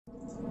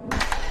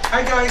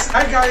Hi guys, it's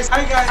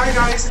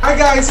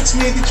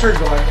me, Teacher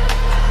Gon.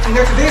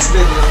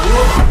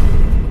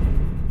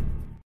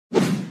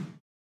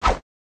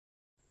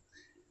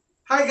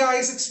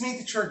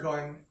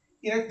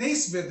 In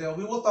today's video,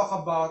 we will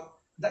talk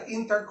about the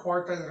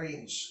interquartile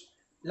range.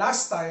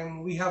 Last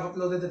time, we have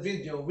uploaded a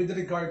video with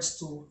regards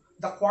to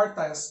the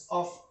quartiles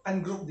of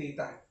ungrouped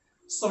data.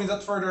 So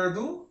without further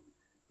ado,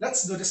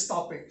 let's do this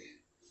topic.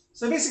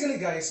 So basically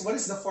guys, what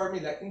is the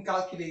formula in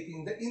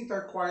calculating the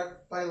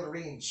interquartile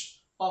range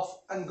of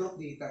ungrouped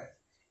data?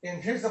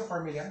 And here's the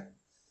formula.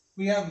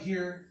 We have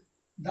here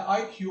the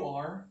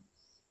IQR,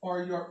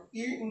 or your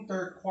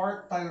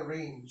interquartile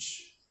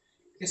range,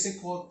 is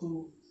equal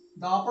to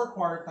the upper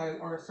quartile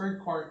or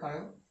third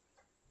quartile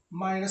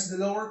minus the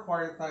lower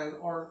quartile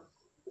or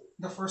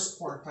the first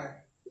quartile.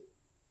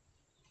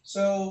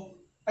 So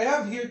I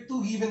have here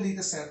two given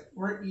data set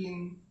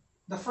wherein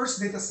the first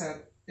data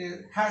set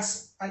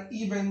has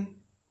an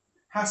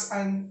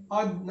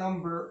odd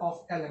number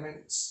of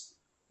elements,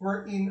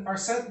 wherein our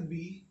set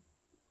B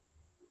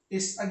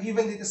is a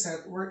given data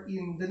set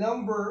wherein the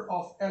number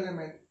of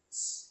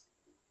elements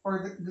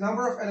or the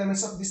number of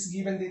elements of this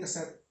given data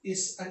set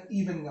is an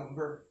even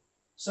number.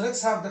 So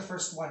let's have the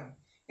first one.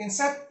 In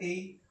set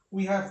A,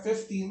 we have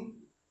 15,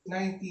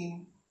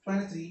 19,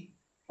 23,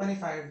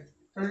 25,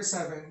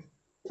 37,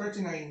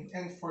 39,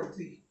 and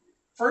 43.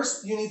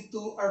 First, you need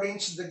to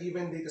arrange the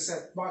given data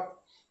set. But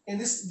in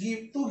this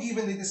two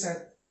given data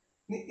set,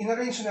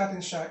 in-arrange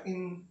natin siya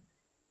in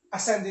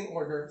ascending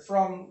order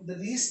from the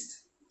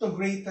least to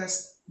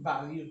greatest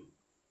value.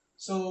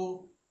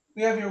 So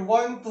we have here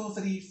 1, 2,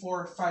 3,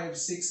 4, 5,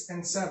 6,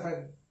 and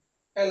 7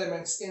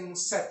 elements in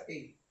set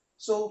A.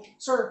 So,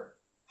 sir,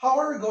 how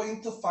are we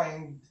going to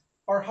find,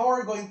 or how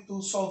are we going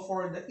to solve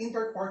for the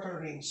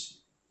interquartile range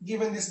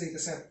given this data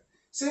set?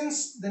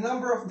 Since the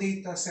number of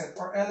data set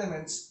or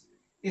elements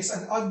is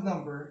an odd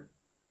number,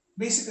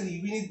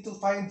 basically we need to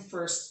find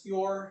first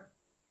your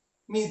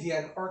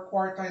median or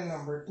quartile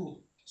number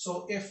 2.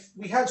 So if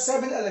we have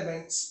 7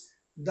 elements,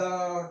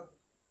 the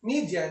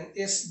median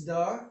is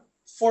the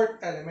fourth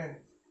element.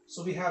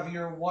 So we have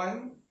here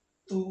 1,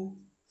 2,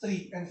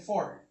 3, and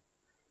 4.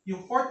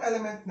 Yung fourth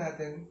element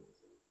natin,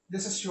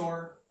 this is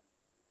your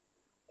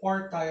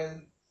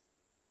quartile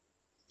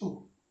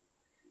 2.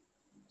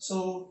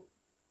 So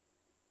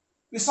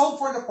we solve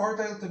for the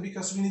quartile 2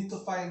 because we need to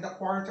find the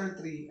quartile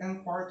 3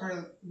 and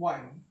quartile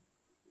 1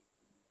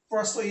 for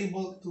us to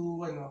able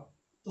to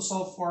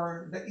solve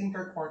for the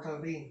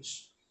interquartile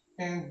range.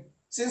 And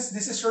since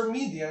this is your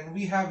median,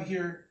 we have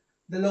here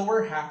the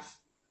lower half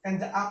and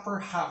the upper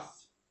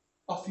half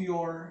of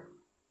your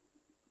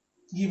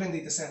given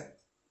data set.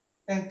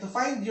 And to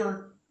find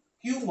your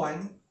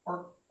Q1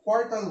 or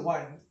quartile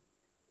 1,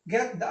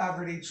 get the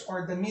average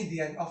or the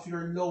median of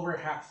your lower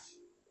half.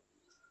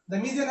 The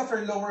median of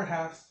your lower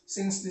half,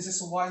 since this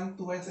is 1,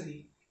 2, and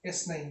 3,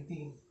 is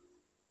 19.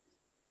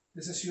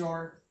 This is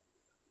your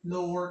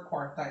lower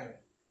quartile.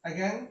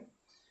 Again,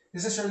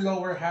 this is your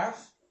lower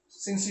half.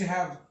 Since you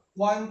have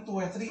 1, 2,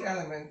 and 3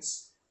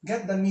 elements,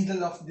 get the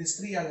middle of these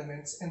 3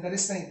 elements, and that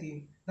is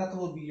 19. That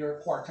will be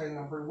your quartile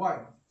number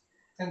 1.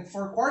 And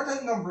for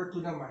quartile number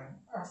 2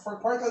 naman,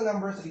 for quartile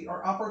number 3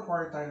 or upper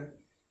quartile,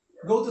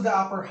 go to the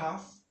upper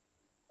half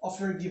of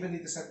your given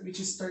data set,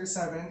 which is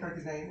 37,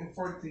 39, and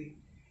 43.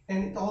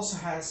 And it also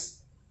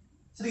has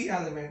 3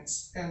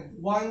 elements, and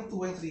 1,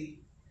 2, and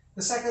 3.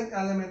 The second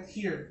element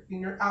here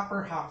in your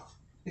upper half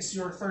is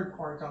your third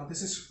quartile.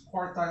 This is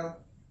quartile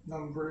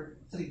number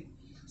 3.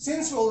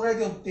 Since we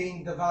already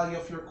obtained the value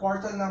of your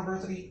quartile number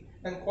 3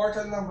 and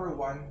quartile number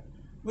 1,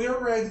 we are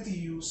ready to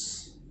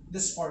use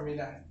this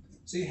formula.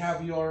 So you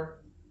have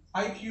your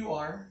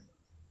IQR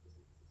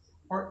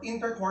or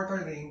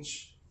interquartile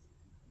range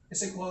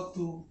is equal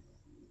to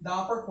the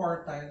upper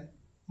quartile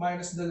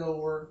minus the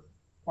lower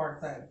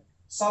quartile.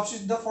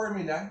 Substitute the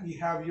formula. You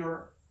have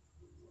your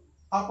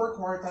upper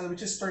quartile,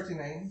 which is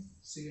 39.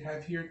 So you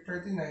have here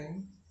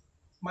 39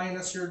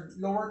 minus your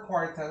lower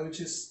quartile, which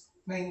is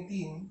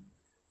 19.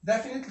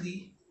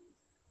 Definitely,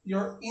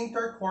 your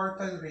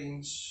interquartile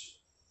range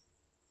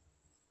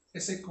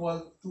is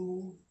equal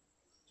to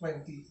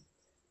 20.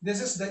 This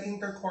is the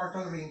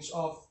interquartile range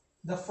of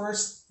the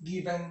first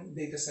given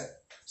dataset.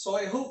 So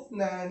I hope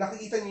na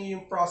nakikita niyo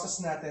yung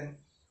process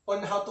natin on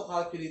how to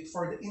calculate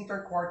for the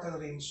interquartile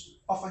range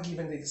of a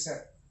given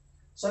dataset.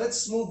 So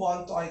let's move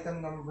on to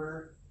item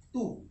number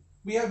 2.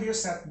 We have your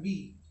set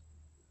B.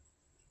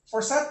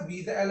 For set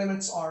B, the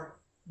elements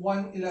are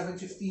 1, 11,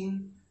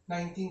 15,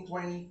 19,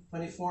 20,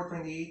 24,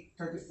 28,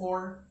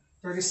 34,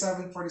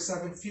 37,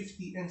 47,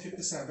 50, and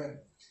 57.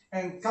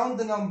 And count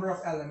the number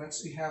of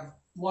elements. We have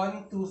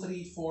 1, 2,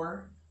 3,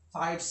 4,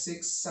 5,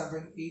 6,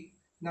 7, 8,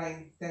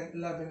 9, 10,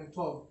 11, and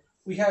 12.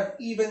 We have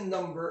even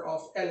number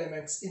of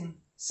elements in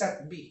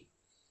set B.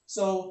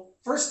 So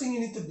first thing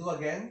you need to do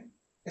again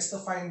is to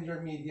find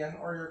your median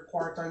or your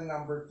quartile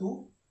number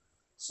 2.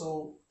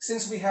 So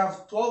since we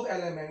have 12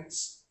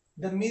 elements,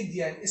 the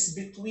median is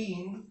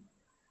between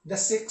the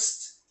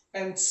 6th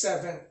and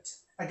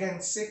 7th.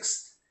 Again,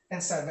 6th and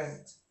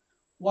 7th.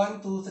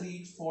 1, 2,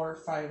 3, 4,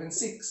 5, and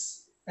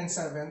 6. and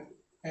 7th.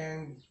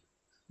 And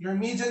your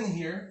median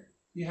here,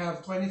 you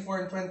have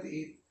 24 and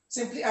 28.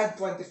 Simply add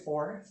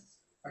 24.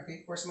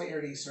 Okay, where's my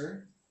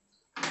eraser?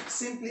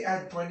 Simply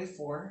add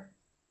 24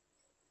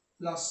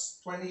 plus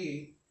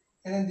 28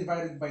 and then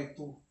divided by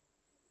 2.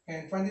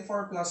 And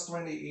 24 plus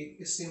 28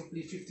 is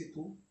simply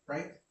 52,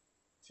 right?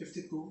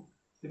 52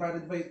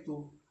 divided by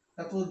 2,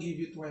 that will give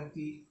you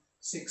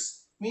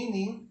 26.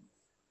 Meaning,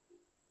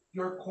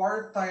 your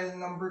quartile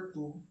number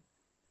 2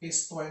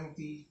 is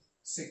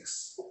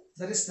 26.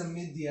 That is the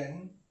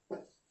median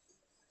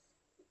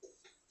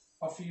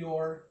of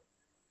your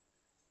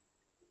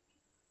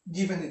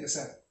given data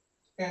set.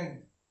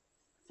 And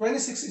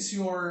 26 is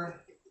your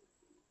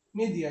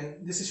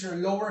median. This is your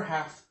lower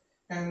half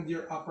and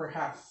your upper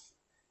half.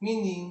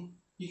 Meaning,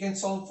 you can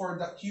solve for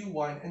the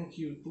Q1 and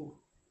Q2,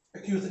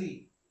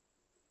 Q3.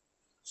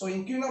 So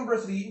in Q number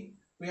 3,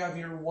 we have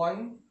here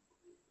 1,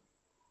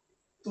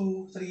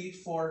 2, 3,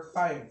 4,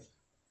 5,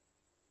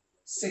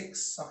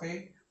 6.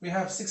 Okay? We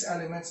have 6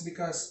 elements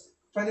because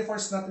 24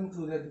 is not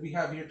included. We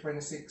have here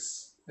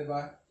 26.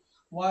 Diba?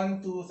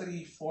 1, 2,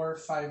 3, 4,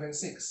 5, and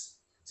 6.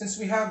 Since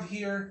we have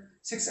here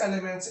 6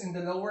 elements in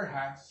the lower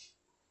half,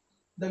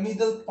 the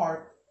middle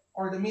part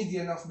or the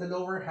median of the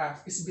lower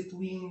half is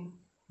between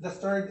the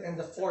third and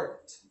the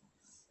fourth.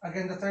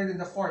 Again, the third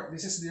and the fourth.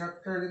 This is the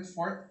third and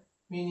fourth,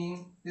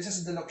 meaning this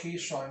is the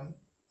location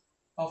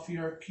of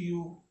your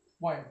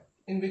Q1,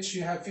 in which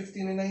you have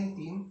 15 and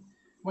 19.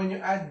 When you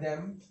add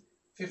them,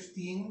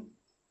 15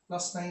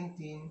 plus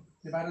 19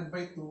 divided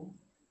by 2,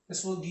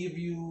 this will give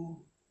you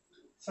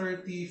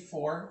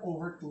 34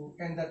 over 2,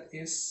 and that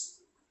is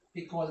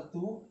equal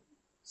to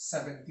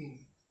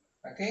 17.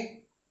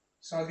 Okay?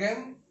 So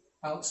again,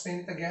 I'll explain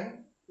it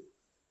again.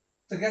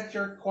 To get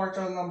your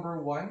quartile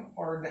number 1,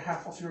 or the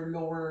half of your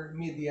lower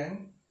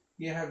median,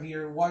 you have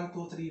here 1,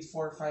 2, 3,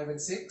 4, 5,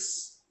 and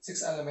 6.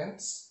 6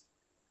 elements.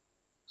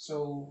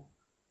 So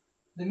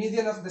the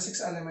median of the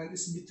 6 element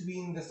is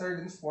between the third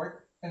and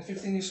fourth, and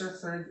 15 is your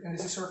third, and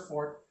this is your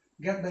fourth.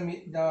 Get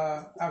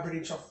the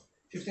average of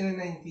 15 and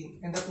 19,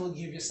 and that will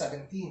give you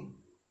 17.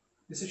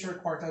 This is your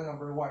quartile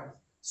number 1.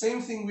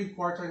 Same thing with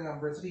quartile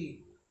number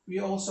 3. We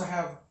also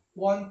have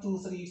 1, 2,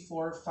 3,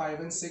 4, 5,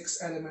 and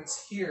 6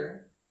 elements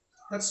here.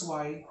 That's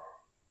why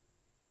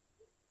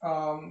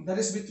that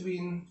is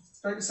between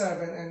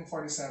 37 and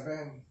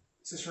 47.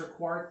 This is your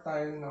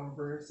quartile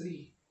number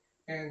 3.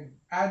 And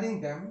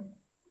adding them,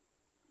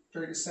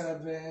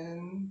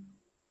 37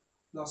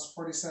 plus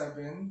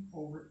 47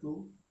 over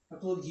 2,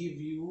 that will give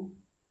you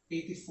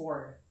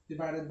 84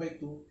 divided by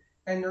 2.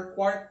 And your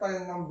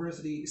quartile number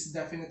 3 is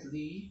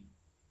definitely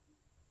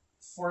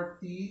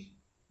 40.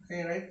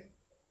 Okay, right?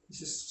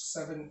 This is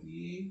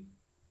 70,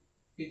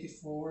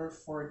 84,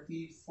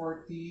 40,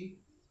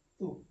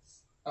 42.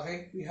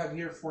 Okay, we have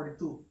here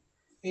 42.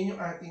 In yung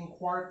ating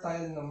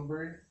quartile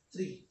number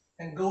 3.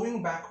 And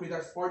going back with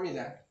our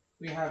formula,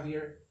 we have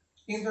here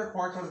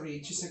interquartile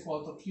range is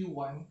equal to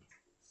Q1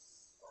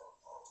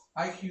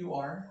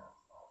 IQR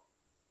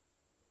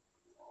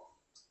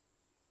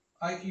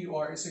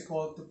is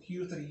equal to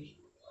Q3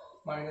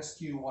 minus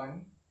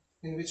Q1,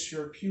 in which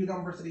your Q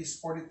number 3 is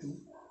 42.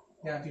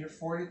 You have here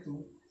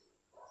 42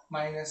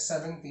 minus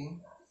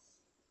 17.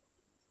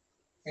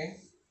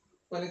 Okay,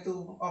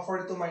 42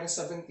 minus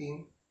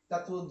 17,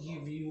 that will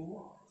give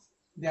you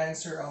the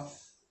answer of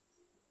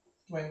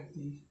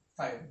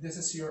 25. This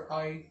is your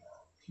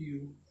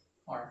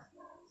IQR.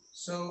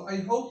 So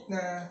I hope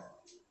na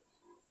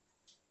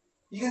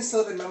you can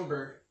still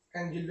remember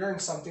and you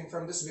learn something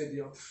from this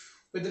video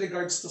with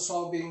regards to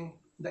solving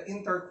the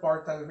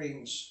interquartile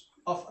range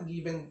of a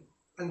given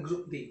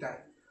ungrouped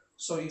data.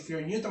 So if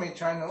you're new to my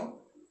channel,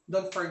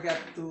 don't forget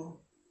to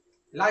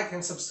like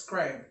and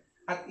subscribe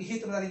at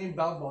i-hit mo na rin yung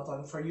bell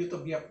button for you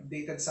to be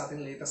updated sa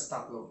ating latest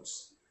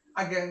uploads.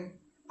 Again,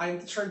 I'm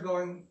Teacher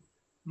Gon.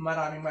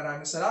 Maraming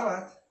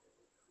salamat.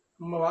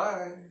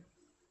 Bye-bye!